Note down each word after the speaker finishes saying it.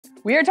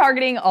We are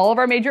targeting all of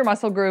our major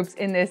muscle groups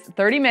in this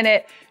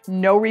 30-minute,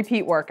 no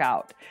repeat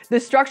workout. The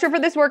structure for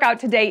this workout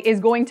today is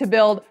going to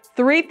build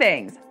three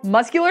things: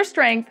 muscular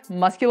strength,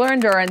 muscular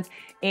endurance,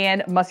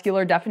 and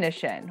muscular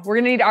definition. We're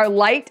gonna need our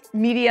light,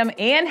 medium,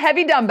 and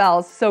heavy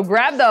dumbbells, so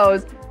grab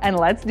those and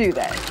let's do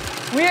this.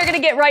 We are gonna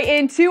get right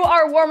into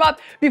our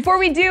warm-up. Before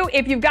we do,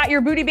 if you've got your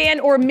booty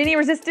band or mini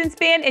resistance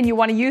band and you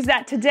wanna use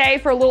that today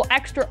for a little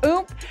extra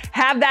oomph,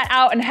 have that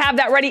out and have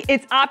that ready.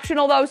 It's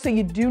optional though, so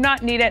you do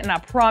not need it, and I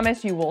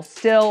promise you will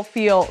still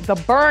feel the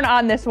burn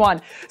on this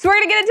one. So we're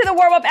gonna get into the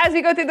warm-up. As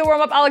we go through the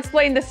warm-up, I'll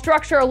explain the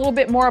structure, a little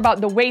bit more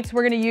about the weights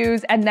we're gonna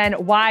use, and then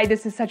why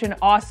this is such an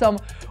awesome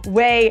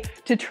way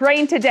to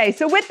train today.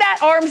 So with that,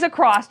 arms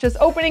across, just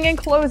opening and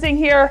closing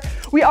here.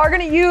 We are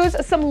gonna use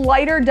some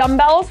lighter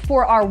dumbbells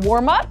for our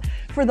warm-up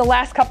for the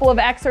last couple of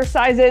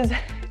exercises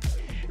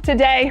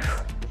today.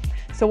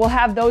 So we'll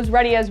have those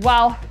ready as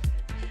well.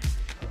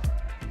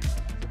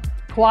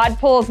 Quad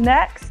pulls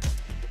next.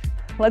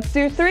 Let's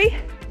do 3,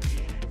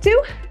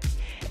 2,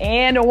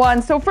 and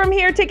 1. So from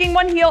here, taking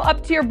one heel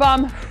up to your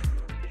bum,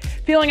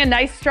 feeling a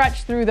nice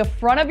stretch through the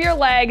front of your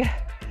leg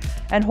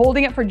and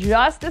holding it for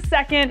just a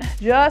second,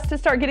 just to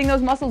start getting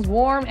those muscles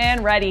warm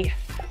and ready.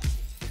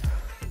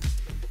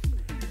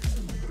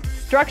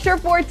 Structure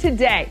for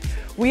today.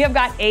 We have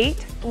got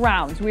 8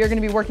 rounds. We are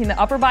going to be working the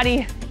upper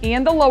body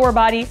and the lower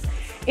body.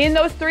 In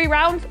those 3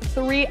 rounds,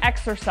 3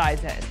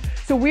 exercises.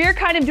 So we're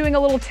kind of doing a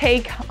little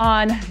take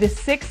on the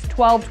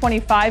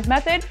 6-12-25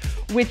 method,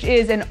 which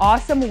is an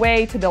awesome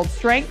way to build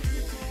strength,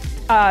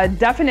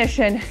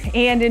 definition,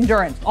 and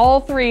endurance,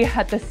 all 3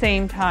 at the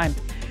same time.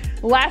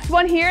 Last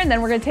one here, and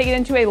then we're going to take it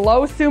into a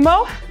low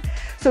sumo.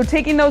 So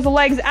taking those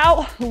legs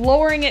out,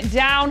 lowering it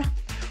down,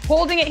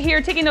 holding it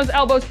here, taking those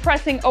elbows,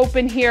 pressing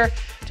open here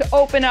to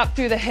open up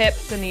through the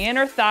hips and the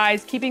inner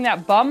thighs, keeping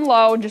that bum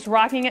low, just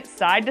rocking it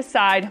side to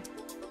side.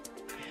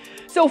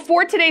 So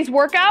for today's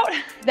workout,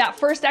 that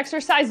first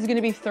exercise is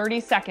gonna be 30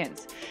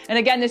 seconds. And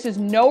again, this is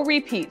no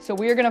repeat. So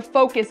we are gonna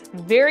focus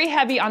very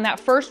heavy on that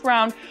first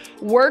round,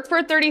 work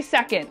for 30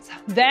 seconds.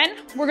 Then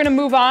we're gonna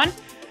move on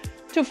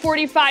to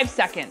 45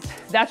 seconds.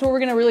 That's where we're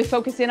gonna really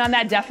focus in on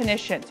that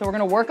definition. So we're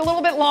gonna work a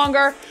little bit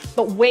longer,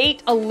 but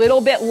weight a little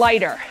bit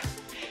lighter.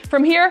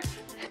 From here,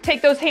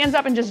 take those hands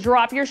up and just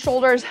drop your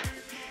shoulders,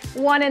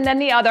 one and then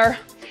the other.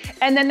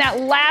 And then that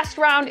last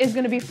round is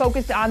gonna be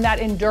focused on that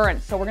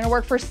endurance. So we're gonna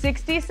work for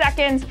 60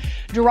 seconds,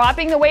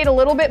 dropping the weight a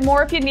little bit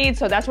more if you need.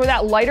 So that's where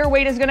that lighter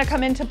weight is gonna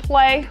come into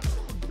play.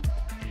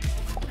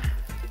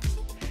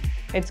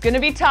 It's gonna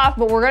be tough,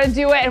 but we're gonna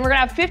do it. And we're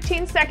gonna have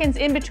 15 seconds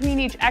in between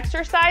each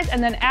exercise.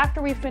 And then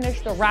after we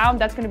finish the round,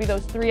 that's gonna be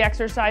those 3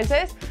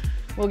 exercises.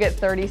 We'll get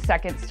 30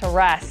 seconds to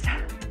rest.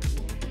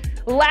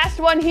 Last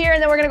one here,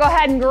 and then we're gonna go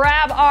ahead and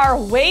grab our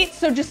weights.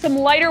 So just some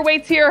lighter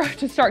weights here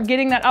to start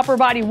getting that upper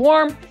body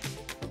warm.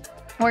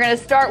 We're gonna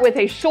start with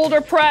a shoulder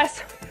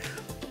press.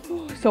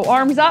 So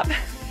arms up,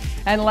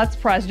 and let's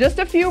press. Just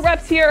a few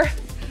reps here.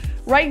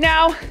 Right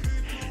now,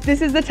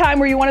 this is the time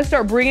where you wanna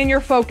start bringing your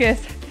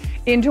focus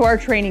into our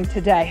training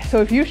today.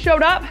 So if you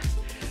showed up,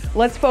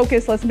 let's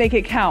focus, let's make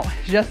it count.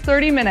 Just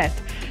 30 minutes.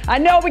 I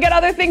know we got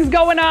other things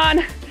going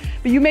on,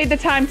 but you made the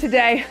time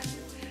today.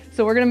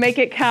 So we're gonna make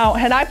it count.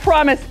 And I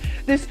promise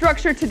this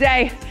structure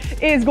today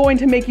is going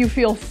to make you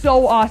feel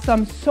so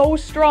awesome, so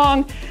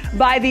strong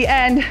by the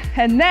end.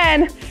 And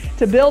then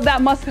to build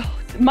that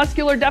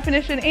muscular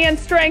definition and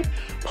strength,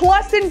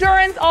 plus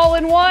endurance all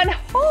in one,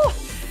 oh,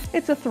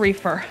 it's a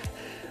 3-fer.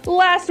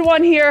 Last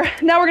one here.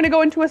 Now we're gonna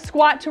go into a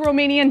squat to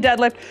Romanian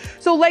deadlift.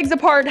 So legs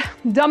apart,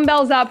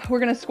 dumbbells up. We're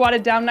gonna squat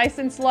it down nice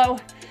and slow.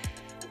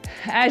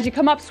 As you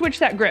come up, switch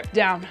that grip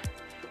down.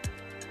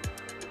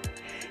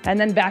 And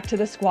then back to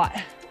the squat.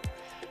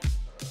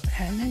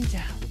 And then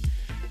down.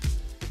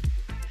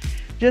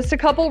 Just a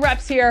couple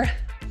reps here,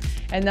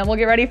 and then we'll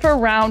get ready for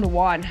round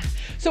 1.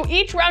 So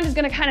each round is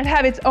gonna kind of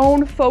have its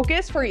own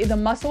focus for the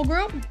muscle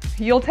group.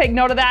 You'll take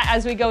note of that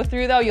as we go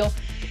through though.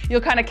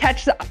 You'll kind of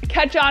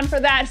catch on for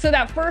that. So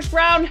that first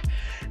round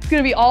is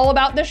gonna be all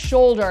about the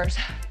shoulders.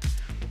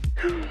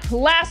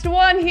 Last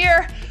one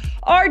here,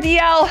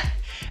 RDL,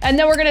 and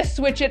then we're gonna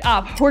switch it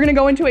up. We're gonna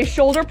go into a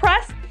shoulder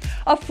press,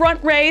 a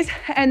front raise,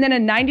 and then a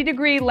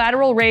 90-degree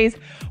lateral raise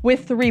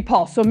with 3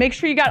 pulse. So make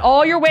sure you got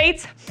all your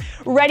weights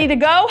ready to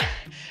go.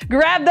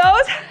 Grab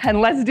those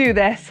and let's do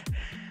this.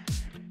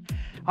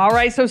 All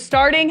right, so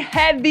starting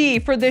heavy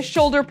for this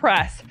shoulder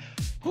press.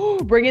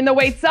 Bringing the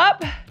weights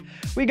up.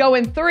 We go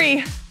in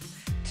 3,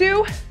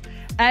 2,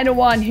 and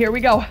 1. Here we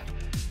go.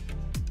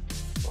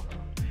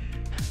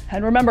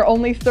 And remember,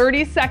 only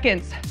 30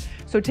 seconds.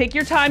 So take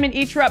your time in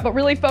each rep, but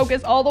really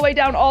focus all the way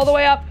down, all the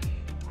way up.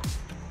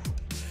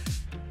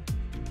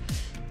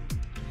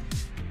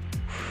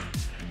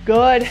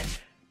 Good.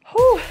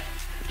 Whew.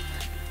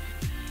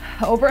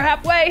 Over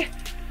halfway.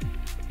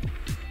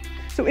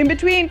 So in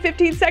between,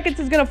 15 seconds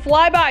is gonna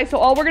fly by. So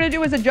all we're gonna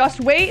do is adjust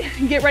weight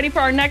and get ready for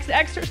our next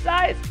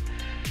exercise.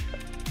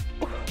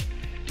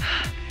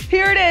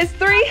 Here it is,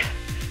 3,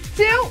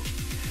 2,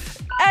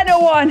 and a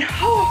 1.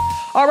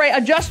 All right,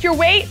 adjust your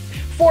weight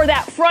for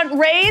that front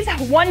raise.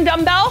 1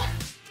 dumbbell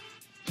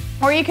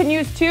Or you can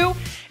use 2.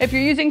 If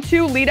you're using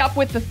 2, lead up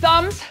with the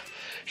thumbs,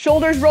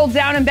 shoulders rolled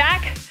down and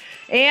back,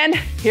 and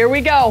here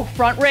we go.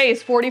 Front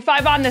raise,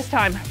 45 on this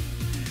time.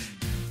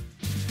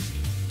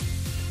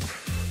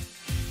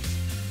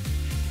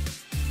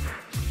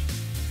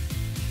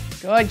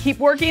 Good, keep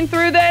working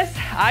through this.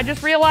 I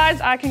just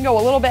realized I can go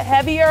a little bit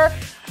heavier,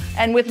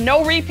 and with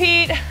no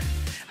repeat,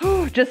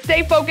 just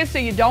stay focused so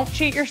you don't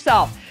cheat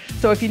yourself.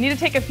 So if you need to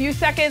take a few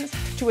seconds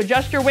to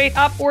adjust your weight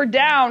up or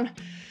down,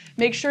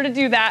 make sure to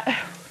do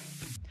that.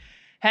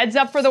 Heads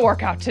up for the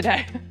workout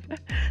today.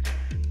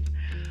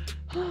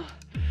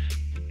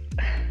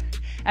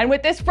 And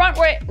with this front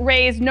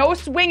raise, no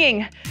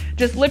swinging,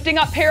 just lifting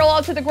up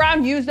parallel to the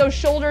ground. Use those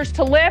shoulders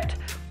to lift.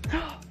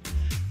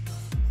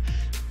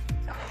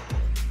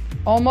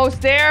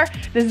 Almost there.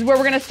 This is where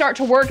we're gonna start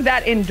to work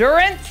that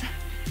endurance.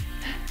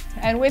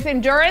 And with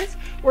endurance,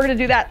 we're gonna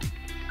do that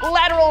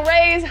lateral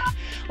raise.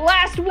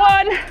 Last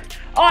one.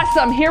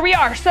 Awesome, here we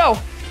are. So,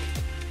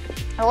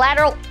 a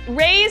lateral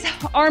raise,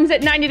 arms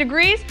at 90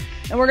 degrees,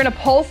 and we're gonna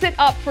pulse it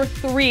up for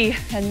 3,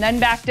 and then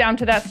back down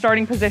to that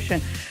starting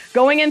position.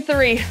 Going in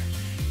 3,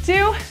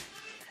 2,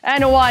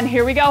 and 1.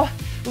 Here we go.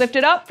 Lift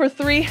it up for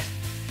 3,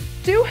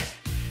 2,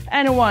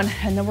 and 1.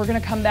 And then we're gonna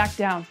come back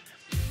down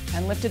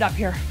and lift it up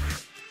here.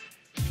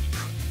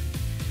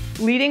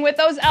 Leading with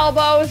those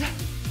elbows.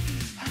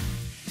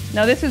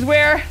 Now this is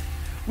where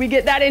we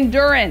get that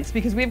endurance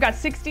because we've got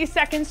 60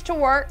 seconds to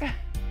work.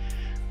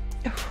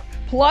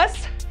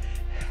 Plus,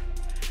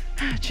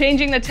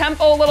 changing the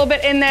tempo a little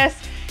bit in this.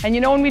 And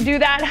you know when we do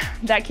that,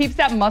 that keeps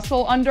that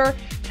muscle under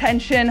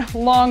tension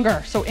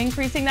longer. So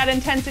increasing that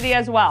intensity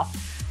as well.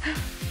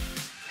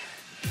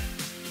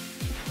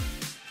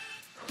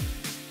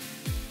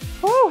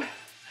 Whew.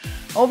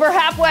 Over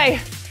halfway.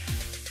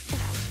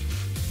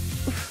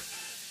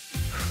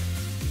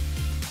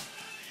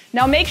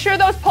 Now make sure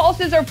those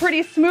pulses are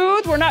pretty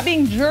smooth. We're not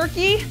being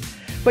jerky,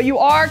 but you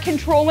are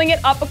controlling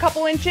it up a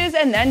couple inches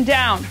and then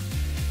down.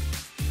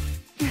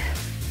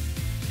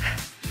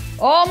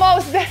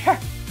 Almost there.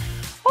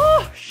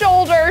 Oh,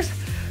 shoulders.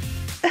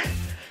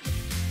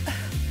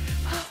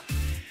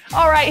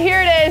 All right,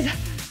 here it is.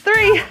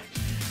 3,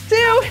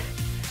 2,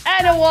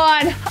 and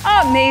 1.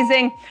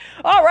 Amazing.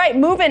 All right,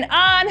 moving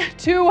on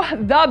to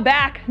the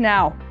back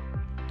now.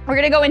 We're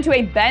gonna go into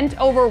a bent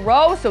over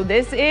row. So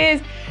this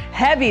is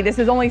heavy. This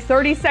is only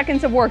 30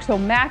 seconds of work, so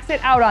max it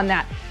out on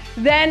that.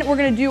 Then we're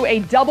gonna do a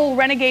double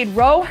renegade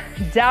row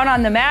down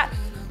on the mat.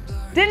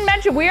 Didn't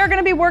mention, we are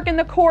gonna be working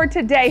the core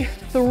today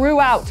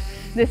throughout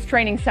this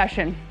training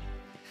session.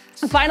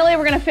 And finally,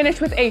 we're gonna finish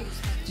with a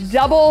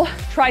double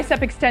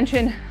tricep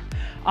extension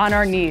on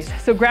our knees.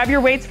 So grab your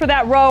weights for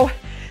that row,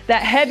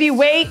 that heavy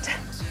weight.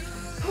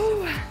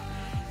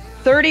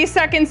 30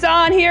 seconds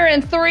on here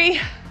in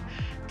 3,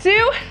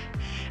 2,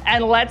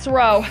 and let's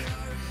row.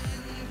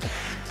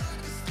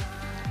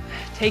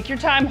 Take your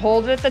time,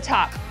 hold it at the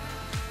top.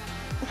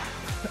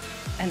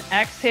 And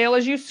exhale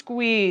as you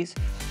squeeze.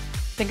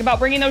 Think about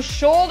bringing those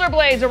shoulder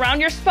blades around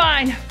your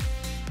spine.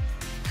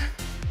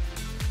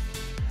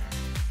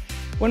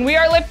 When we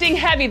are lifting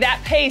heavy,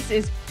 that pace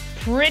is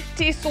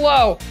pretty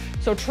slow,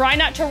 so try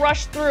not to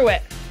rush through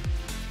it.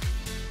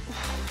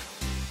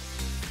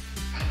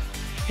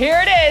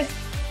 Here it is.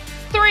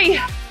 3,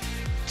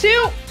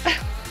 2,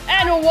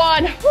 and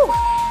 1.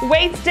 Whew.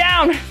 Weights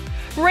down,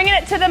 bringing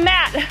it to the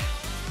mat.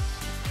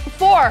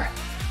 4.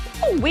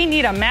 Oh, we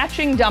need a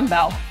matching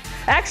dumbbell.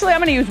 Actually, I'm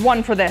gonna use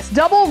 1 for this.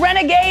 Double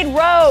renegade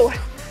row.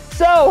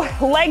 So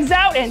legs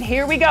out, and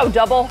here we go.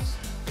 Double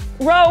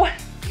row,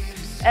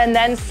 and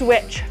then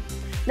switch.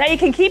 Now you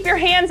can keep your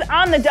hands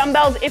on the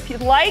dumbbells if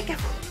you'd like,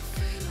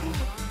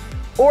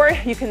 or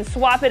you can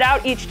swap it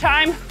out each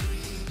time.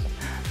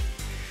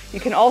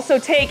 You can also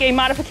take a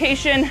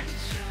modification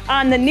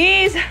on the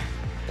knees,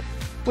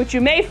 which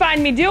you may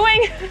find me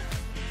doing,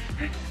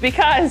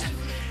 because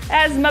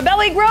as my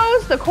belly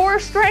grows, the core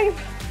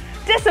strength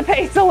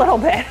dissipates a little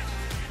bit.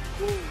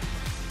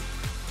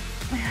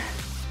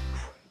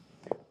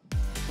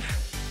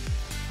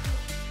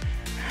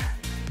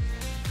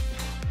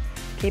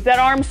 Keep that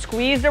arm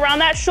squeezed around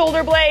that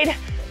shoulder blade.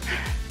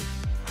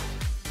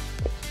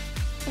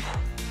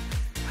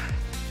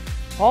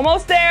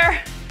 Almost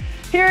there.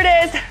 Here it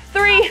is.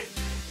 3,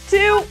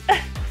 2,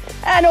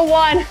 and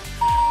 1.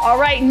 All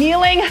right,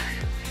 kneeling,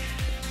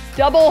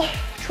 double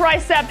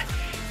tricep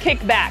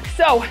kickback.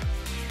 So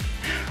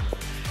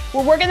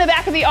we're working the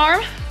back of the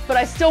arm, but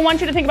I still want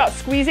you to think about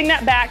squeezing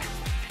that back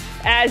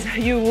as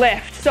you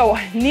lift. So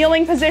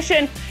kneeling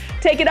position,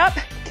 take it up,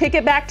 kick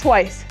it back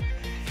twice,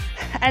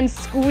 and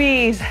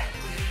squeeze,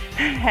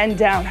 and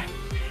down.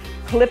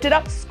 Lift it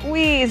up,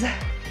 squeeze.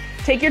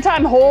 Take your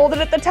time, hold it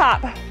at the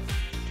top,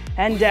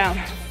 and down.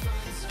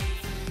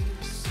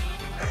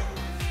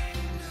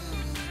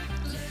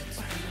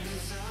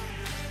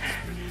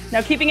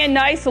 Now keeping a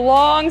nice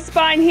long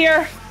spine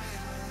here.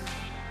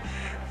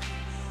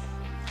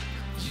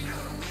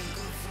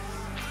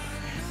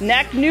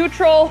 Neck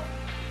neutral.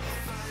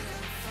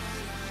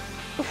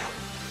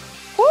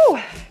 Woo.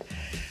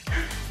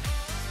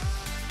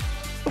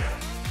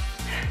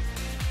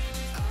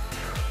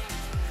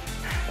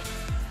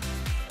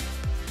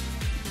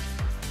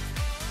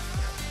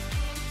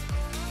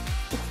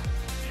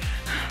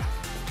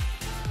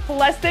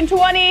 less than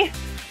 20.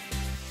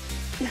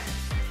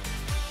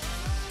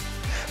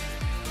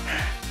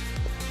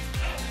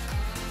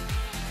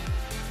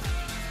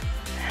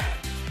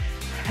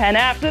 And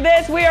after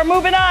this, we are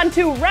moving on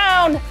to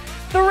round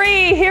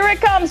 3. Here it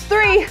comes.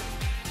 3,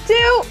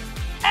 2,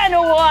 and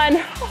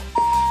 1.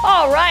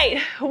 All right,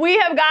 we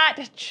have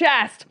got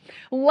chest.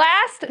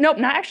 Not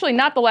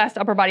the last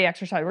upper body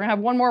exercise. We're gonna have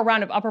one more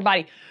round of upper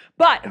body,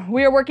 but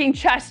we are working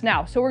chest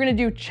now. So we're gonna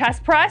do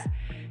chest press,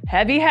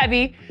 heavy,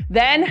 heavy,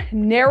 then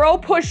narrow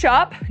push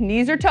up,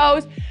 knees or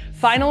toes,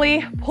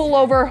 finally pull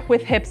over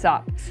with hips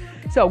up.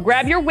 So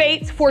grab your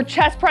weights for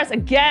chest press.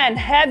 Again,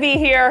 heavy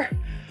here.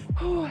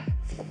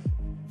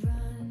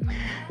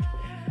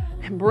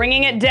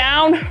 Bringing it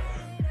down,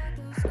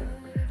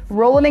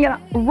 rolling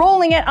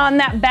it on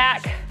that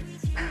back,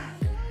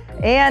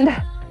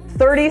 and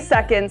 30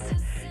 seconds.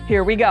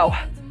 Here we go.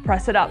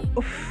 Press it up.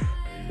 Oof.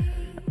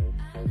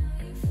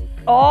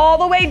 All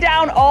the way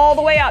down, all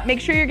the way up. Make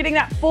sure you're getting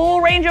that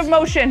full range of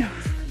motion.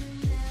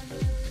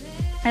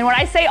 And when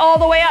I say all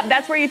the way up,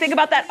 that's where you think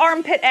about that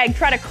armpit egg.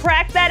 Try to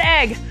crack that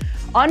egg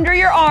under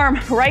your arm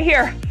right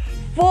here.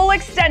 Full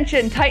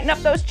extension. Tighten up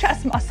those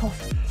chest muscles.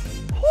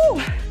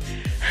 Whew.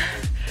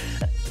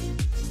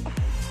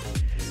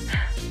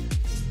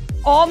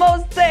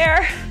 Almost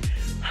there.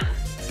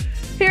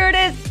 Here it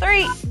is.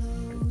 3,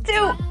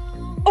 2,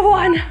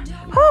 1.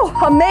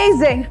 Oh,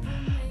 amazing.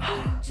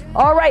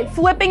 All right,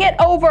 flipping it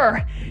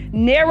over.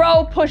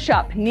 Narrow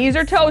push-up. Knees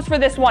or toes for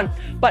this one,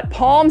 but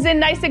palms in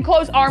nice and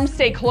close. Arms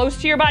stay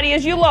close to your body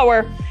as you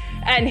lower.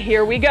 And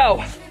here we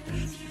go.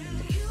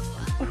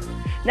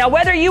 Now,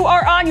 whether you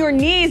are on your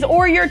knees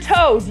or your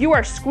toes, you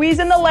are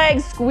squeezing the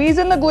legs,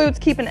 squeezing the glutes,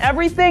 keeping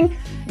everything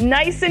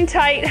nice and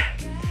tight.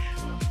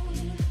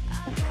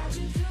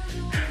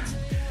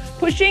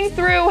 Pushing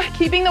through,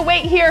 keeping the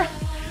weight here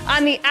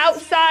on the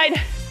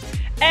outside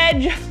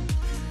edge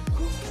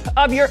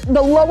of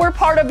the lower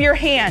part of your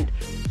hand.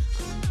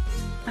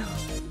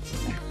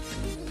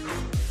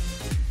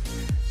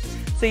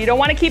 So you don't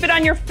want to keep it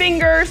on your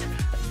fingers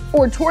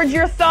or towards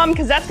your thumb,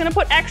 because that's going to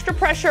put extra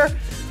pressure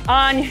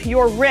on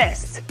your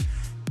wrist.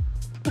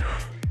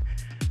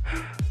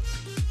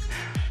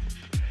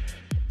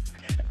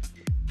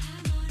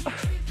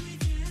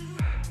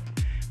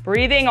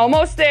 Breathing,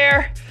 almost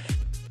there.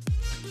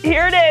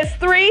 Here it is.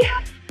 3,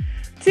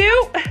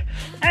 2,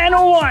 and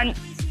 1.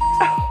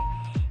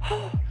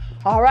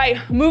 All right,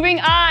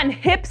 moving on.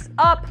 Hips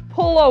up,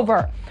 pull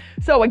over.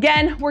 So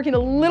again, working a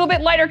little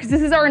bit lighter because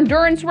this is our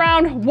endurance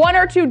round. 1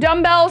 or 2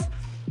 dumbbells.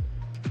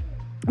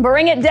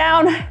 Bring it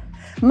down.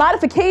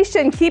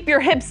 Modification, keep your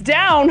hips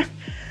down.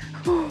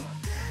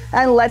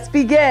 And let's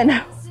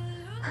begin.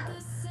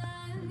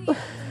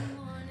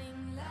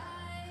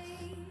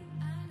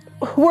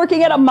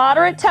 Working at a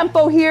moderate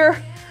tempo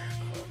here.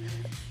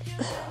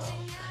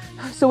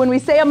 So when we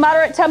say a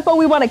moderate tempo,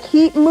 we want to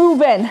keep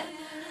moving.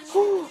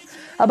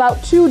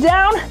 About 2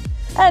 down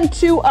and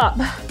 2 up.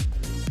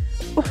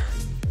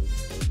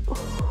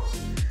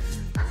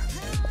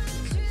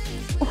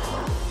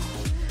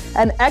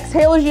 And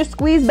exhale as you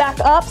squeeze back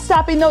up,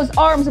 stopping those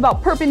arms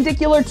about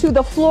perpendicular to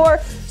the floor.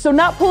 So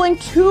not pulling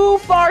too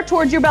far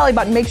towards your belly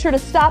button. Make sure to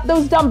stop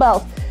those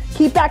dumbbells.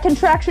 Keep that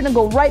contraction and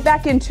go right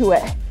back into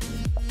it.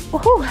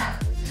 Whew.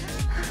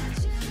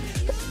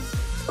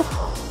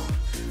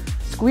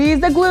 Squeeze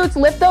the glutes,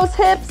 lift those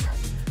hips.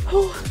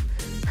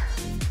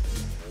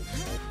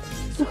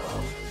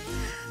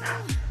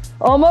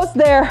 Almost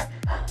there.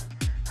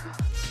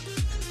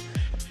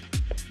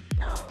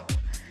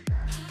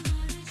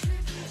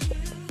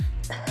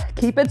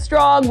 Keep it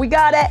strong, we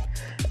got it.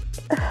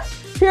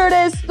 Here it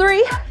is,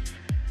 3,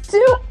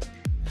 2,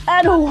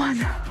 and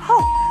 1.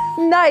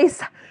 Oh,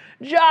 nice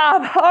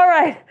job. All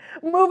right,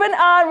 moving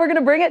on, we're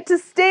gonna bring it to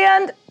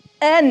stand.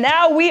 And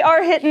now we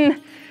are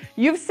hitting,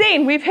 you've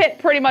seen, we've hit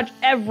pretty much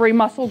every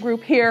muscle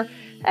group here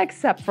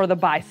except for the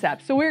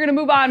biceps. So we're gonna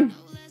move on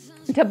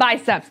to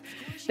biceps.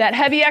 That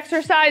heavy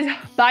exercise,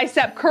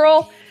 bicep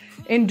curl,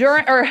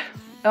 endurance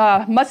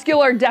or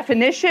muscular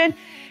definition,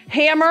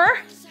 hammer,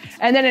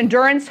 and then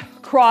endurance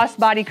cross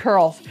body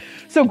curls.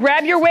 So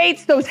grab your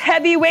weights, those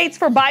heavy weights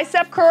for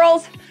bicep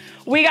curls.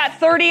 We got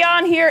 30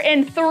 on here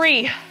in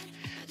 3,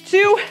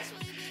 2,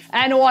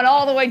 and 1.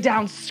 All the way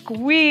down.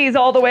 Squeeze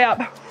all the way up.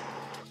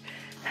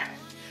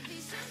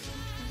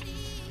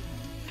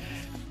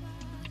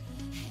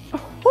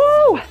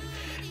 Woo!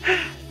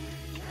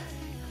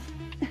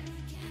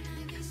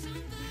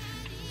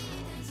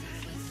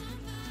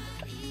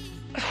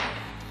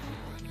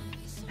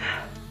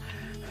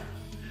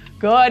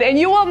 Good, and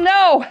you will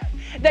know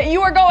that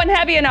you are going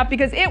heavy enough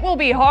because it will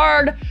be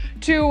hard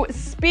to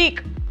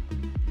speak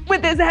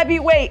with this heavy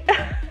weight.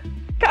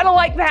 Kind of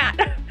like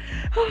that.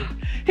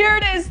 Here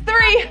it is,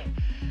 3,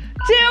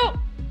 2,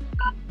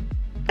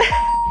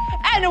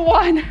 and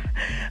 1.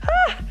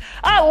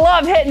 I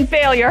love hitting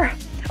failure.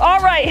 All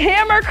right,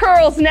 hammer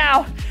curls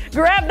now.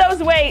 Grab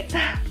those weights.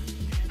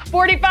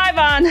 45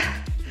 on,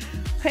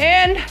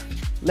 and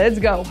let's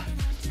go.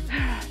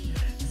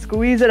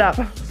 Squeeze it up.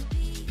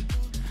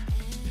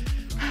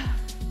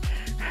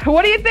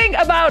 What do you think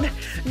about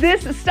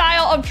this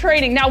style of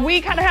training. Now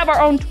we kind of have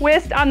our own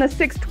twist on the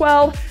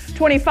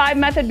 6-12-25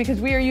 method because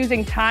we are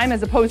using time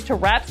as opposed to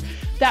reps.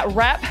 That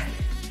rep,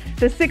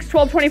 the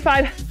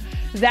 6-12-25,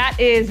 that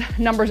is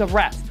numbers of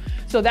reps.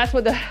 So that's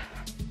what the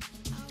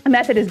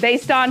method is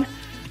based on.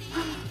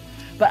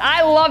 But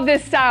I love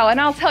this style, and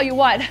I'll tell you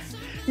what,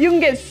 you can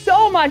get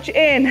so much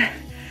in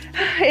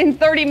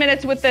 30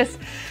 minutes with this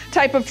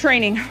type of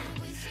training.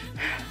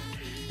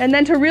 And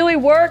then to really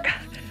work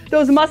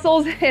those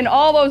muscles in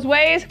all those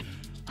ways,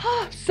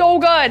 so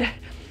good.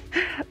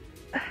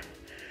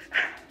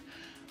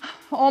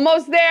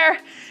 Almost there.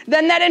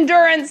 Then that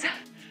endurance.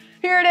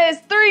 Here it is,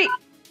 3,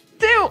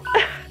 2,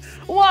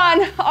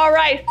 1. All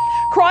right,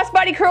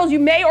 crossbody curls. You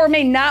may or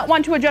may not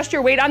want to adjust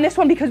your weight on this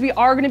one because we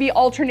are gonna be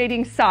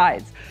alternating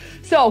sides.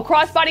 So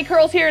crossbody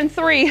curls here in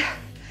 3,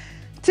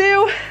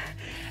 2,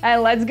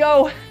 and let's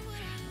go.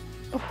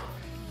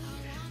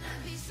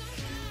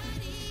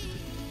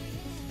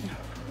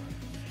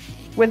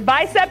 With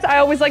biceps, I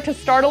always like to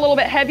start a little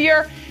bit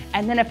heavier,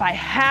 and then if I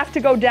have to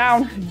go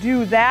down,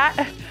 do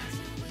that.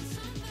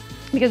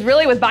 Because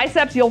really with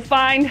biceps, you'll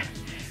find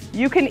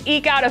you can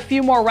eke out a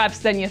few more reps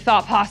than you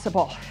thought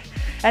possible.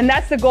 And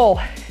that's the goal,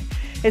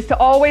 is to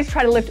always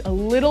try to lift a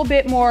little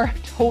bit more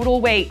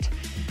total weight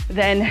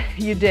than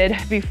you did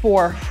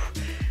before.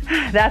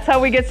 That's how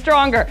we get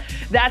stronger.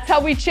 That's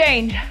how we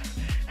change.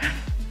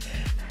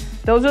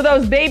 Those are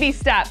those baby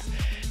steps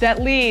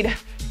that lead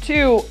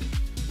to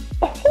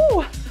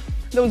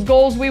those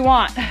goals we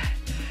want.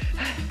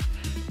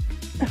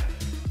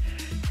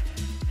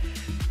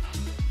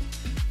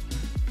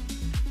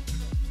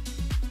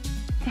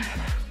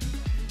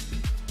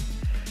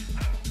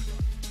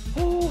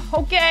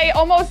 Okay,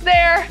 almost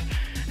there.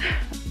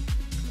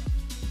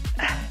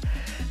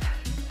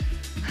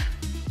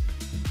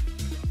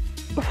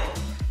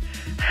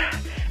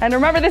 And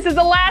remember, this is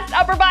the last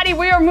upper body.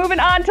 We are moving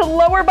on to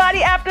lower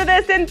body after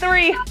this in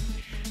 3,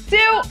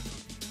 2,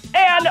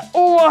 and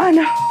 1.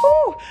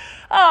 Whew.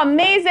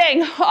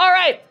 Amazing. All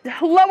right,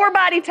 lower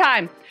body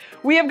time.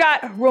 We have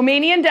got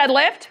Romanian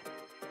deadlift,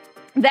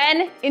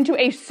 then into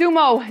a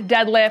sumo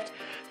deadlift,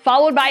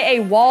 followed by a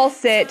wall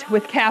sit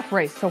with calf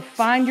raise. So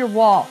find your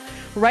wall.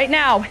 Right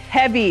now,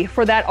 heavy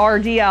for that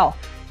RDL.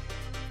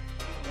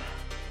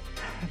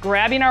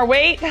 Grabbing our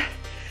weight,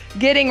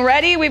 getting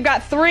ready. We've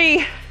got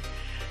 3,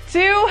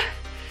 2,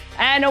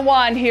 and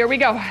 1. Here we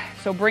go.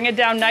 So bring it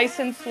down nice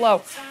and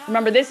slow.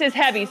 Remember, this is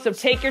heavy, so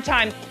take your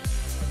time.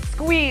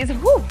 Squeeze.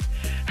 Whew.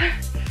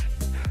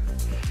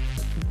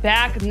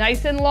 Back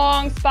nice and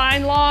long,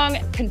 spine long.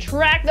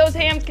 Contract those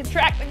hams,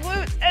 contract the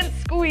glutes, and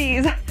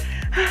squeeze.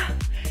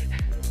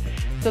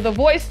 So the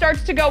voice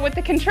starts to go with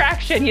the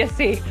contraction, you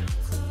see.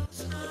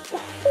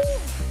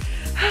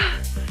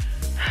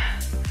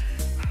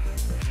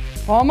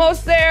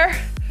 Almost there.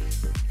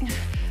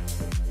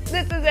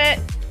 This is it.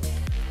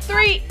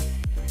 3,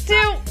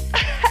 2,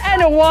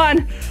 and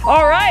 1.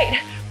 All right.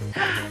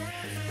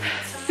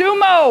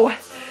 Sumo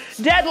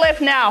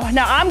deadlift now.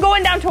 Now I'm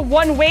going down to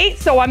 1 weight,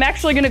 so I'm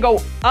actually gonna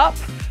go up,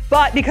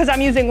 but because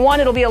I'm using 1,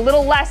 it'll be a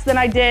little less than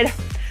I did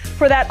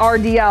for that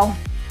RDL.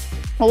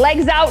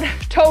 Legs out,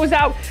 toes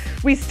out.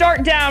 We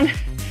start down,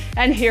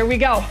 and here we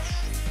go.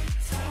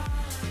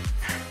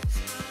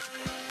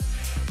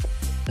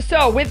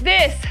 So with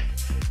this,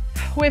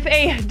 with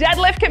a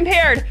deadlift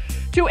compared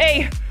to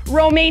a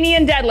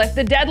Romanian deadlift,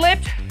 the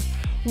deadlift,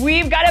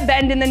 we've got a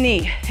bend in the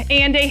knee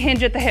and a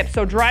hinge at the hip.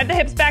 So drive the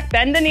hips back,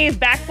 bend the knees,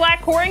 back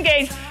flat, core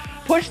engaged,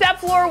 push that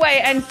floor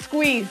away and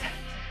squeeze.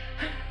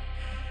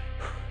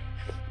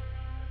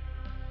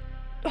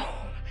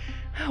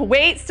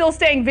 Weight still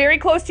staying very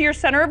close to your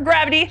center of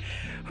gravity.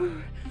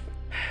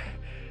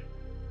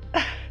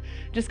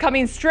 Just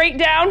coming straight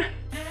down.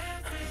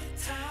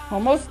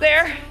 Almost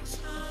there.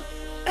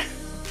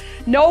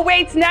 No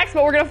weights next,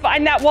 but we're gonna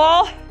find that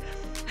wall.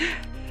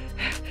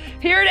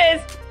 Here it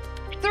is.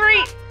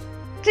 3,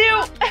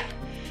 2,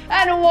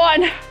 and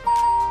 1.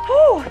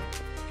 Whew.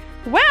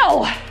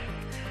 Well,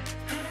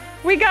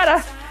 we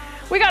got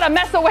a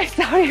mess of weights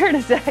out here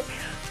today.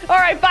 All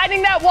right,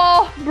 finding that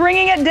wall,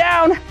 bringing it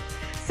down,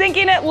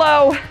 sinking it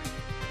low,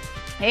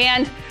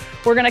 and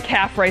we're gonna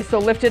calf raise. So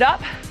lift it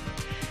up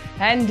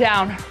and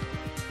down.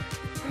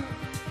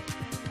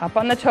 Up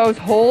on the toes,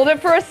 hold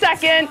it for a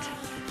second.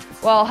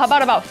 Well, how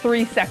about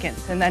 3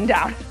 seconds and then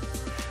down.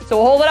 So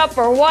we'll hold it up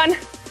for 1,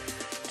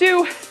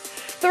 2,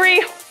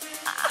 3,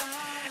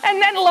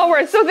 and then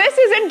lower. So this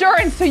is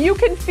endurance, so you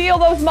can feel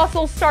those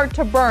muscles start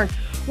to burn.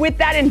 With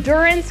that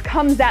endurance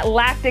comes that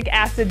lactic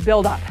acid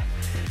buildup.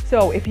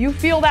 So if you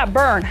feel that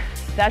burn,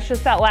 that's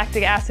just that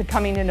lactic acid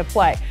coming into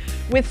play.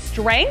 With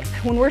strength,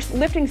 when we're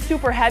lifting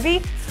super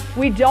heavy,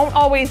 we don't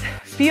always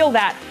feel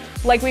that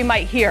like we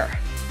might here.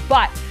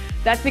 But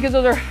that's because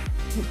those are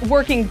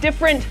working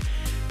different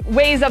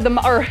ways of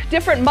or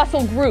different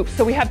muscle groups.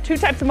 So we have 2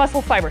 types of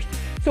muscle fibers.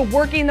 So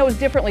working those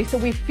differently, so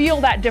we feel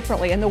that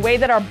differently, and the way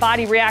that our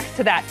body reacts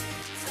to that,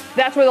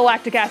 that's where the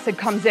lactic acid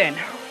comes in.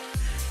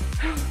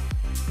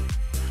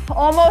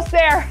 Almost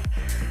there.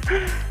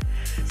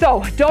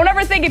 So don't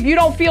ever think if you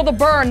don't feel the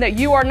burn that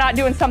you are not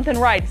doing something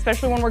right,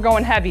 especially when we're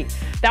going heavy.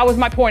 That was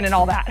my point in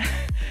all that.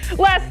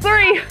 Last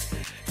 3,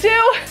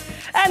 2,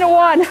 and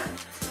 1.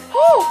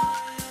 Whew.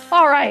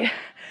 All right,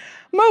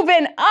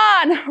 moving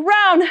on,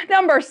 round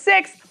number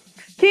 6,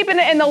 keeping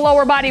it in the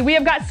lower body. We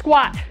have got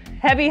squat,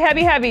 heavy,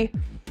 heavy, heavy.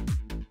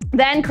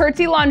 Then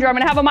curtsy lunge, I'm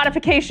gonna have a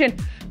modification.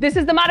 This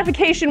is the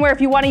modification where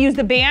if you wanna use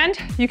the band,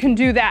 you can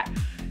do that.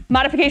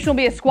 Modification will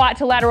be a squat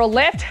to lateral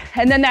lift,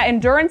 and then that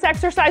endurance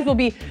exercise will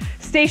be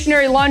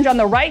stationary lunge on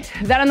the right,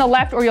 then on the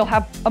left, or you'll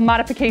have a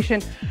modification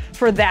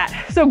for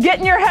that. So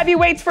getting your heavy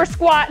weights for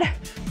squat.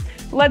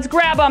 Let's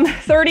grab them.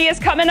 30 is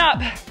coming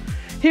up.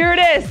 Here it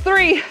is.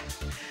 3,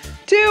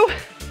 2,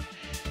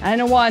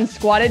 and 1.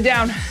 Squat it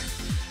down.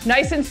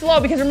 Nice and slow,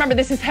 because remember,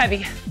 this is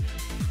heavy.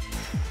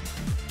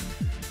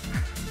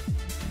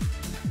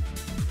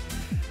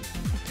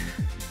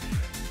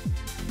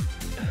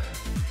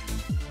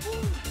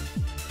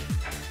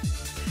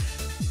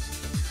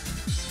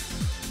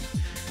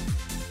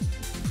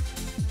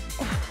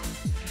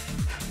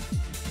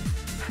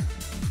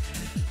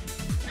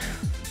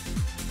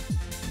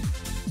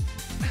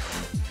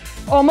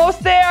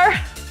 Almost there.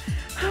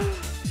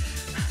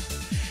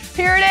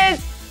 Here it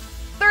is.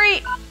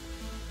 3,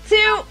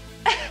 2,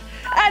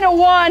 and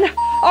 1.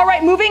 All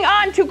right, moving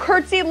on to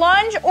curtsy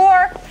lunge,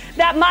 or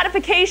that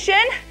modification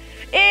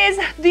is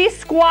the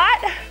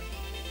squat.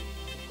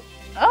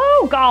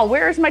 Oh, God,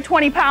 where's my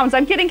 20 pounds?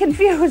 I'm getting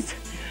confused.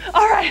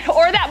 All right,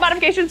 or that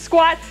modification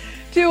squat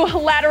to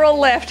lateral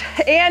lift.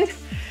 And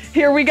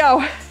here we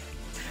go.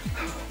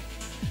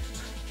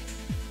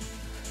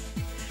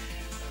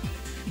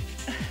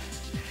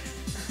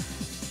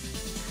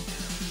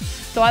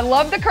 So I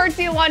love the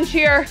curtsy lunge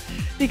here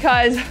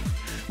because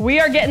we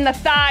are getting the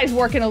thighs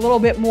working a little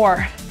bit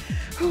more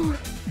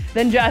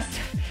than just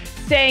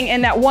staying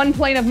in that one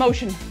plane of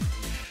motion.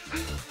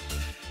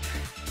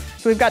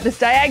 So we've got this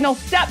diagonal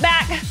step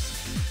back.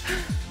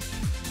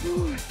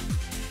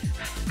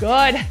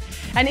 Good.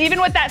 And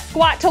even with that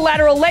squat to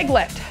lateral leg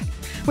lift,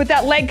 with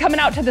that leg coming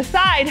out to the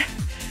side,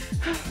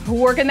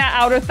 working that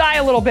outer thigh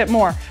a little bit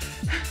more.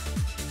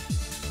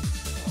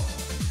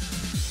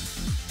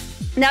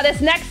 Now this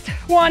next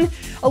one,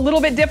 a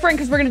little bit different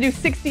because we're gonna do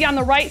 60 on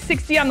the right,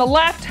 60 on the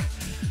left.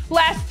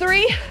 Last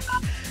 3,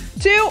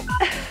 2,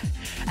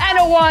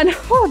 and 1.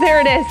 Oh, there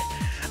it is.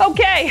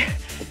 Okay,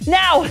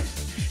 now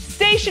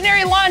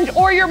stationary lunge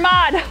or your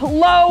mod,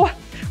 low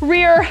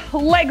rear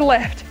leg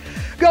lift.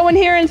 Going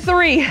here in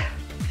 3,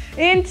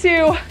 in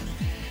 2,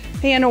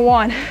 and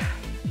 1.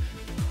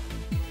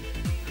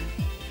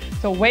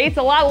 So weight's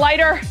a lot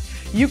lighter.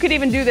 You could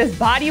even do this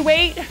body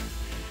weight.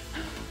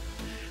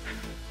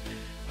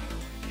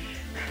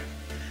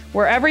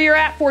 Wherever you're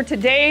at for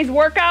today's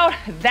workout,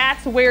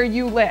 that's where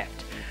you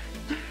lift.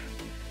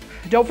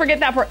 Don't forget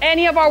that for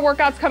any of our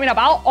workouts coming up,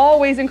 I'll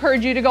always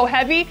encourage you to go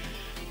heavy,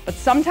 but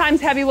sometimes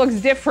heavy looks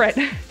different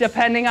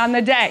depending on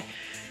the day.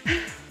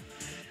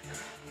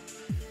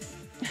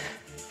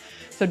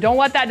 So don't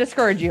let that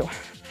discourage you.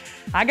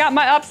 I got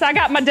my ups, I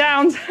got my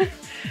downs.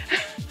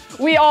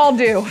 We all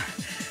do.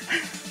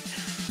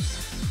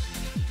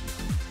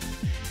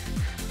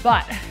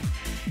 But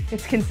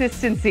it's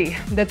consistency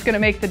that's gonna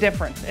make the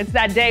difference. It's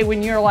that day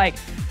when you're like,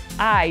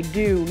 I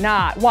do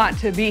not want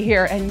to be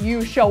here, and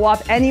you show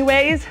up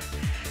anyways.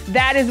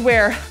 That is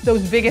where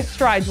those biggest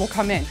strides will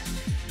come in.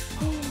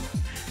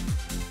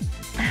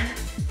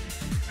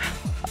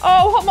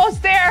 Oh,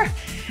 almost there.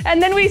 And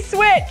then we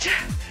switch.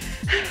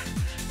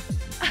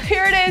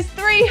 Here it is,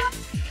 3,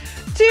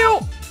 2,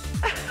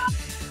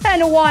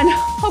 and 1.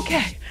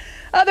 Okay,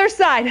 other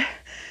side.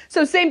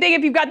 So same thing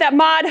if you've got that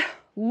mod,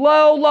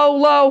 low, low,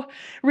 low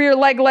rear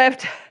leg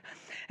lift.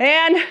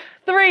 And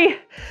 3,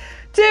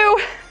 2,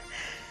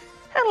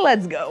 and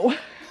let's go.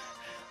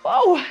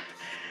 Whoa.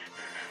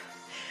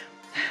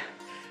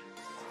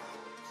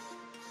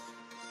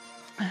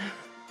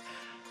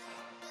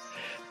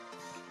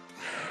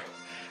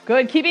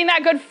 Good, keeping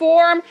that good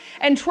form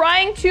and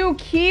trying to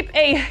keep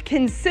a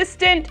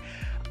consistent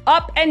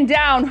up and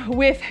down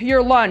with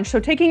your lunge. So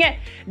taking it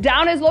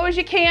down as low as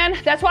you can.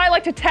 That's why I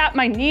like to tap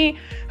my knee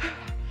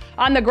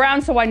on the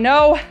ground so I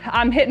know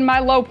I'm hitting my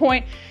low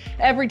point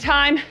every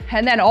time,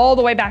 and then all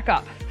the way back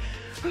up.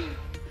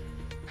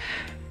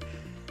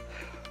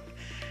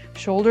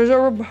 Shoulders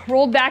are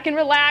rolled back and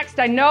relaxed.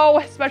 I know,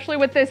 especially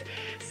with this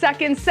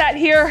second set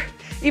here,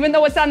 even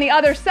though it's on the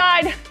other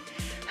side,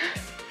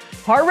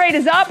 heart rate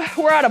is up,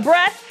 we're out of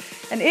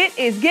breath, and it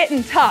is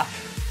getting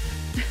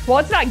tough. Well,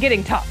 it's not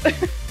getting tough.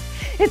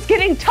 It's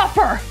getting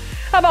tougher.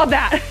 How about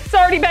that? It's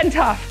already been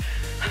tough.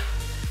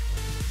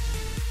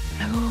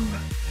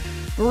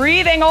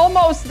 Breathing,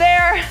 almost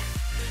there.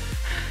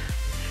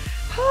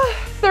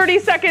 30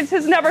 seconds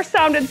has never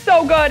sounded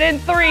so good. In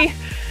 3,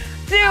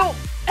 2,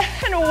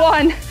 and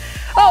 1.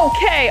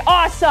 Okay,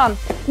 awesome.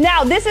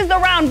 Now, this is the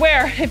round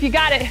where, if you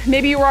got it,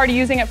 maybe you were already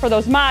using it for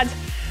those mods,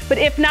 but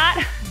if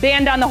not,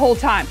 band on the whole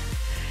time.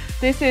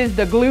 This is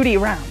the glute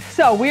round.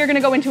 So we are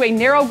gonna go into a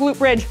narrow glute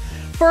bridge.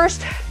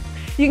 First,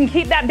 you can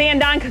keep that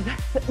band on because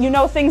you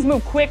know things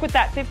move quick with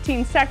that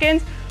 15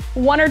 seconds,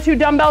 1 or 2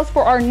 dumbbells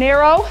for our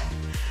narrow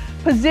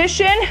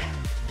position.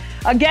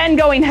 Again,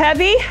 going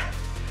heavy.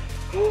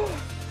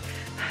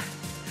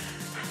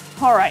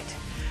 All right,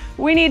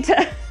 we need to,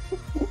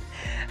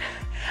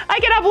 I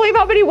cannot believe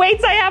how many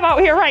weights I have out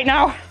here right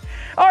now.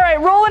 All right,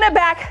 rolling it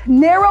back,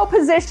 narrow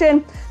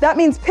position. That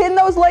means pin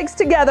those legs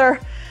together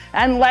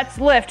and let's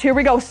lift. Here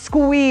we go,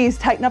 squeeze,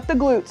 tighten up the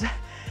glutes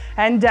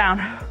and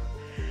down.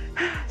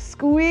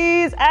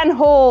 Squeeze and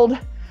hold.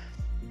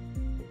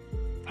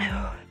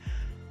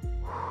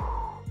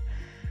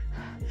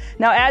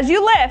 Now as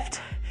you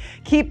lift,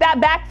 keep that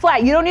back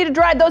flat. You don't need to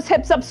drive those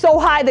hips up so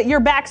high that your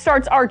back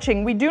starts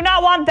arching. We do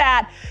not want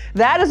that.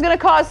 That is gonna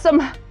cause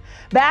some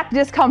back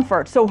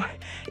discomfort. So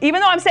even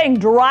though I'm saying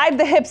drive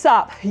the hips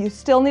up, you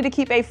still need to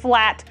keep a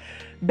flat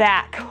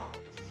back.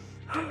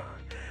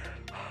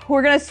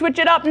 We're gonna switch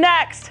it up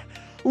next.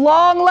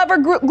 Long lever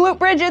glute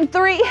bridge in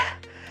 3,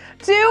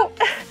 2,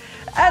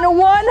 and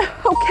 1.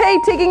 Okay,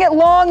 taking it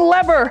long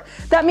lever.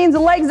 That means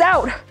legs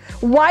out.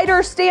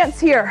 Wider stance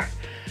here.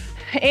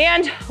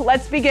 And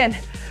let's begin.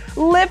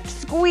 Lift,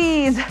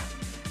 squeeze,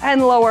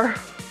 and lower.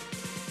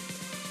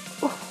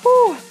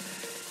 Ooh.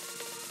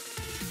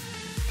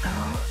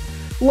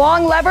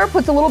 Long lever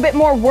puts a little bit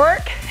more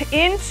work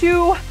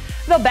into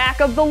the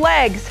back of the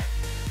legs,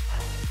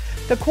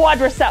 the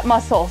quadricep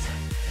muscles.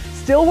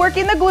 Still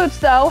working the glutes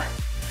though.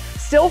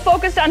 Still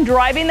focused on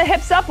driving the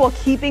hips up while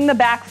keeping the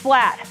back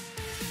flat.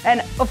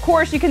 And of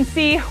course you can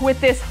see with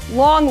this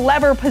long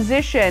lever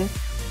position,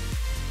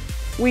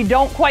 we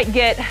don't quite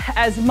get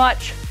as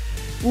much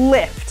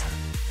lift.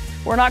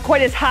 We're not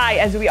quite as high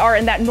as we are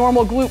in that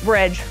normal glute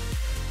bridge.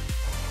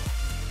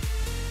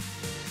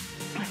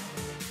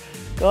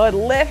 Good,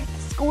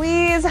 lift,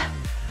 squeeze.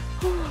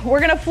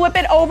 We're gonna flip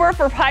it over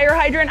for fire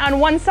hydrant on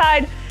one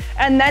side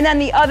and then on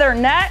the other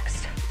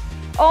next.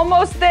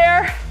 Almost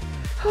there.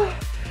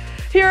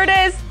 Here it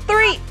is,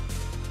 3,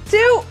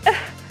 2,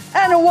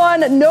 and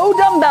 1. No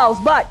dumbbells,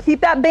 but keep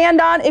that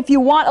band on if you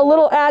want a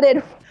little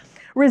added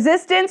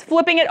resistance.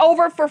 Flipping it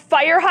over for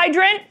fire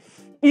hydrant.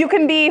 You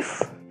can be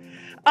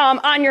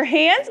on your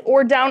hands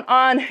or down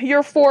on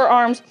your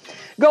forearms.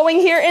 Going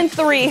here in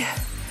 3,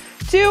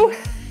 2,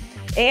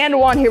 and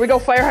 1. Here we go,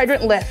 fire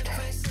hydrant, lift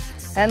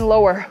and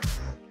lower.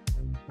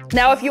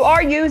 Now, if you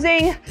are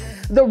using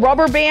the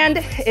rubber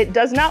band, it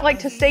does not like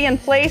to stay in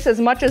place as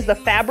much as the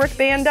fabric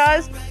band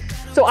does.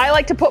 So I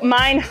like to put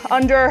mine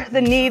under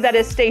the knee that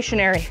is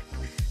stationary.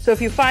 So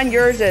if you find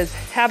yours is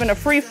having a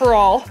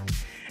free-for-all,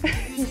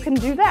 you can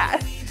do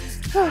that.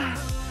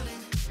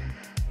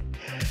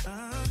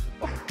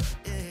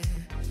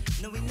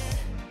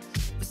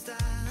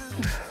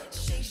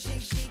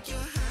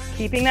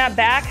 Keeping that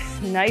back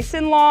nice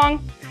and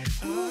long.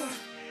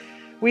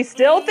 We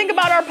still think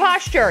about our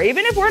posture.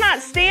 Even if we're not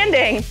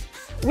standing,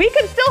 we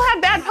can still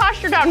have bad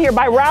posture down here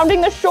by rounding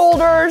the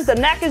shoulders. The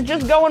neck is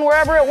just going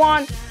wherever it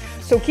wants.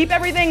 So keep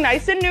everything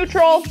nice and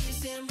neutral.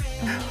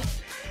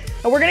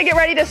 And we're gonna get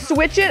ready to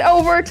switch it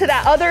over to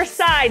that other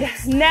side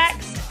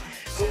next.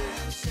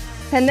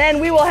 And then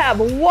we will have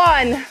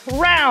 1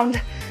 round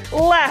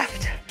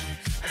left.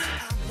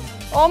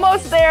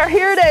 Almost there.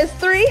 Here it is.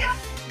 3,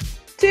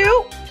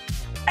 2,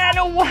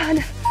 and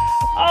 1.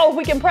 Oh,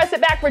 we can press it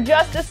back for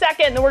just a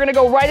second, and we're gonna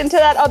go right into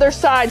that other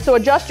side. So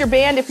adjust your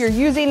band if you're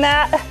using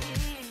that.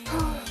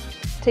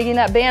 Taking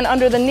that band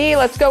under the knee.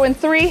 Let's go in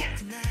 3.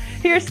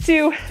 Here's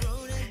 2,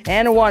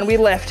 and 1. We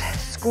lift,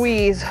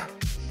 squeeze.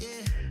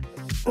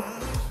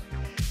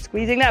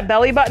 Squeezing that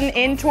belly button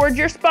in towards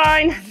your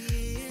spine.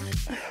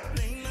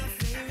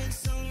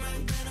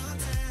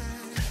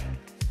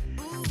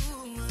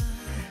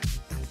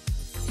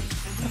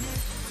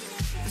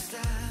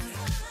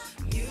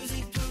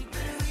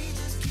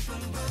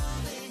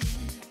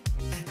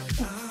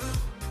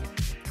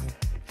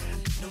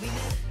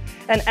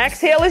 And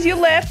exhale as you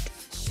lift.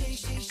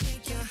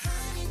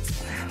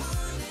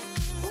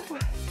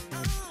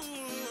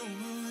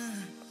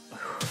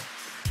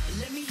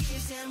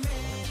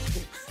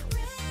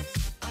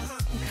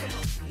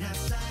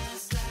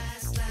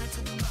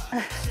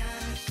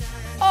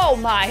 Oh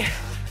my,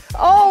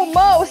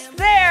 almost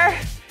there.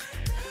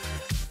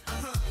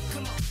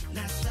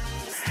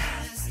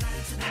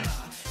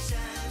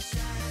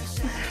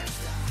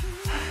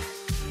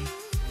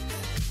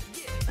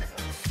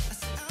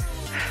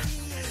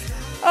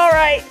 All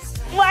right,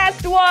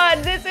 last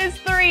one. This is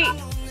 3,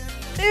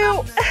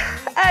 2,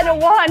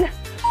 and 1.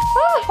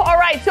 Oh, all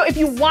right, so if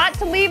you want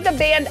to leave the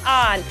band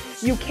on,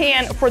 you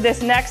can for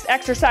this next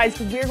exercise.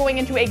 We're going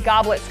into a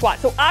goblet squat.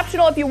 So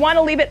optional if you want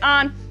to leave it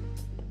on,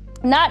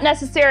 not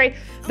necessary.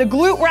 The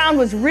glute round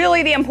was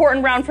really the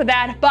important round for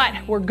that, but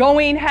we're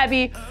going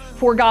heavy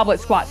for goblet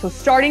squat. So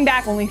starting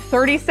back, only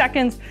 30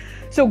 seconds.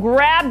 So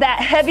grab that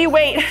heavy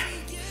weight,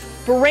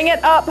 bring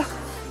it up,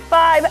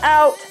 5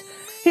 out.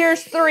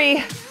 Here's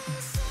 3,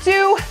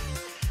 2,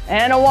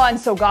 and 1.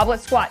 So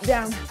goblet squat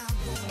down.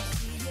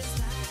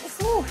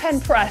 Ooh,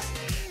 and press.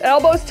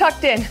 Elbows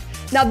tucked in.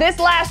 Now this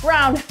last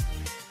round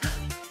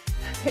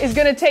is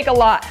gonna take a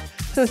lot.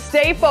 So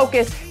stay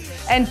focused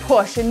and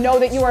push and know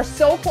that you are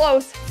so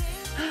close.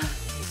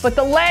 But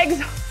the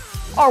legs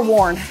are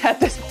worn at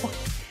this point.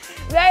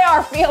 They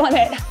are feeling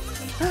it.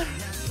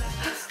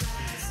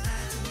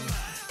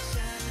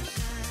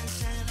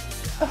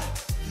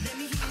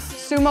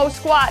 Sumo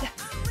squat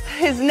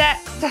is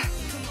next.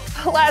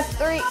 Last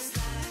 3,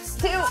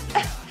 2,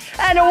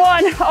 and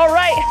 1. All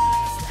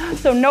right.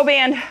 So no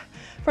band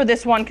for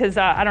this one because,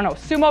 I don't know,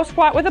 sumo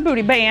squat with a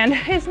booty band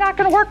is not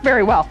going to work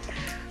very well.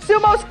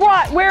 Sumo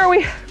squat, where are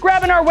we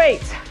grabbing our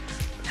weights?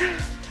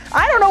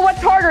 I don't know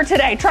what's harder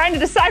today, trying to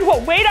decide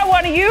what weight I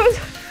want to use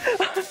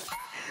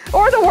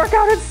or the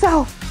workout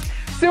itself.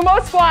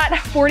 Sumo squat,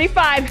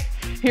 45.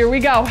 Here we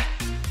go.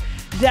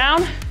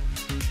 Down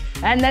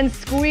and then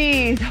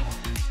squeeze.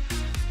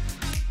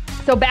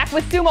 So back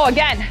with sumo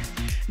again.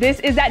 This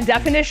is that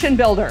definition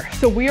builder.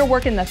 So we are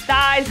working the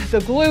thighs, the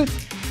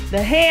glutes,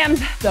 the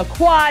hams, the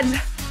quads,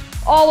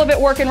 all of it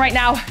working right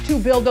now to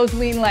build those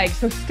lean legs.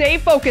 So stay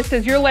focused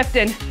as you're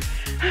lifting.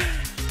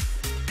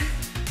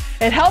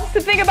 It helps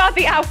to think about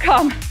the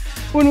outcome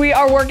when we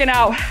are working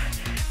out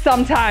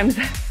sometimes.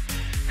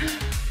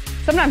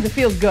 Sometimes it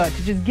feels good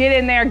to just get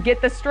in there,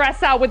 get the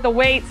stress out with the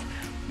weights.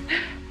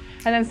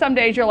 And then some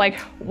days you're like,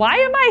 why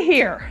am I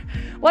here?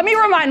 Let me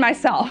remind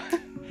myself.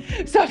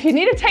 So if you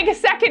need to take a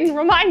second and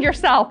remind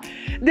yourself,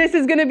 this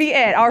is gonna be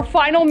it. Our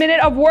final minute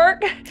of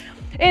work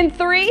in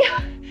 3,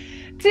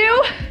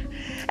 2,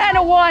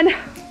 and 1.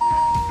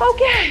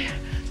 Okay,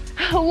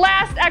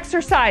 last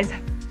exercise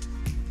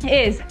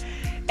is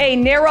a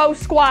narrow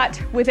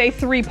squat with a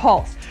 3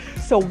 pulse.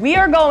 So we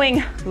are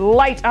going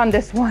light on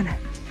this one.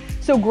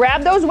 So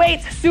grab those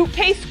weights.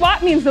 Suitcase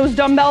squat means those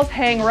dumbbells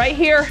hang right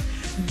here.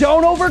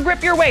 Don't over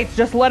grip your weights,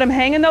 just let them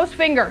hang in those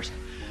fingers.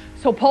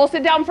 So pulse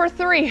it down for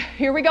 3.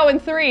 Here we go in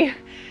 3,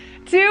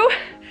 2,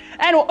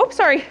 and oops,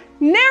 sorry,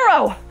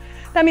 narrow.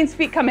 That means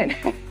feet come in.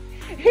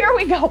 Here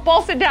we go,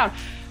 pulse it down.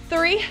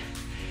 3,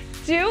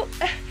 2,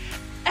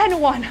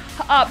 and 1.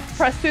 Up,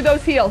 press through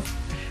those heels.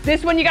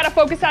 This one you gotta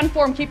focus on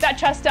form, keep that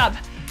chest up.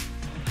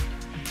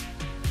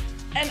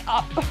 And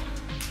up.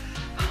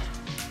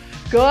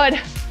 Good.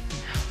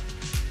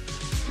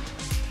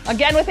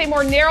 Again, with a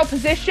more narrow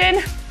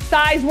position,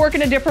 thighs work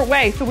in a different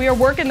way. So we are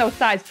working those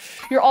thighs.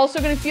 You're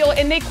also gonna feel it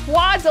in the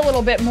quads a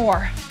little bit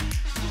more.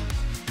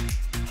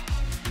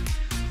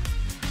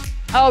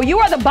 Oh, you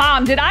are the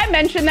bomb. Did I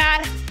mention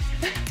that?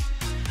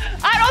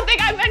 I don't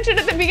think I mentioned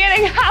at the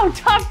beginning how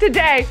tough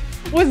today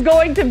was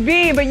going to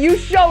be, but you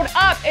showed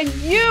up and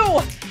you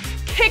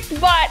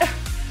kicked butt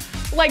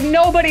like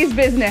nobody's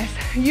business.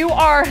 You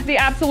are the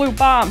absolute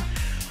bomb.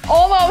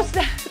 Almost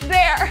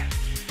there.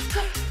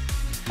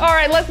 All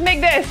right, let's make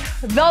this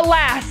the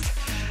last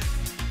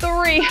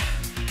 3,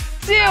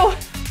 2,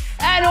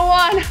 and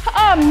 1.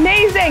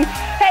 Amazing.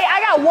 Hey,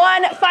 I got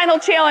one final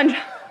challenge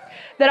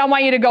that I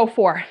want you to go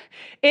for.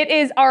 It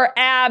is our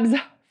abs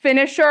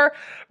finisher.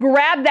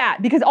 Grab that,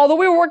 because although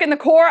we were working the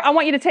core, I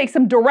want you to take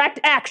some direct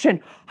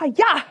action.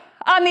 Hi-ya,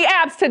 on the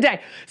abs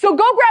today. So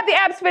go grab the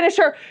abs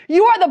finisher.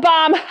 You are the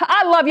bomb.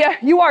 I love you.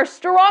 You are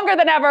stronger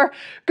than ever.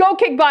 Go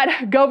kick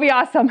butt. Go be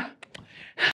awesome.